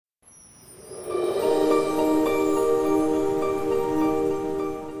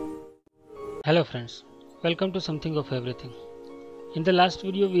Hello friends, welcome to Something of Everything. In the last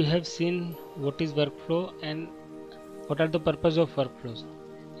video we have seen what is workflow and what are the purpose of workflows.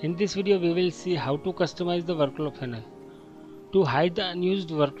 In this video we will see how to customize the workflow panel. To hide the unused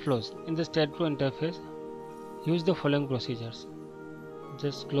workflows in the STAADPro interface, use the following procedures.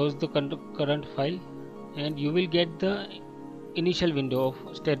 Just close the current file and you will get the initial window of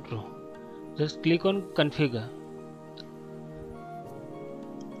STAADPro. Just click on configure.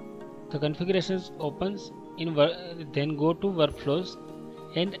 The configuration opens in then go to workflows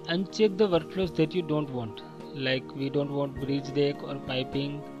and uncheck the workflows that you don't want, like we don't want bridge deck or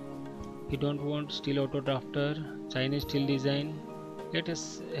piping, we don't want steel auto drafter, Chinese steel design. Let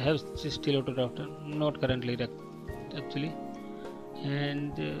us have steel auto drafter, not currently actually,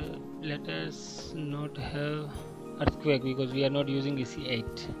 and let us not have earthquake because we are not using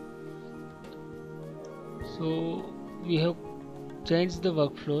EC8. So we have changed the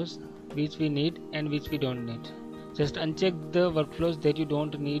workflows which we need and which we don't need. Just uncheck the workflows that you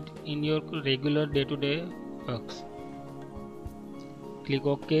don't need in your regular day-to-day works. Click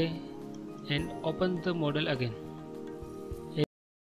OK and open the model again.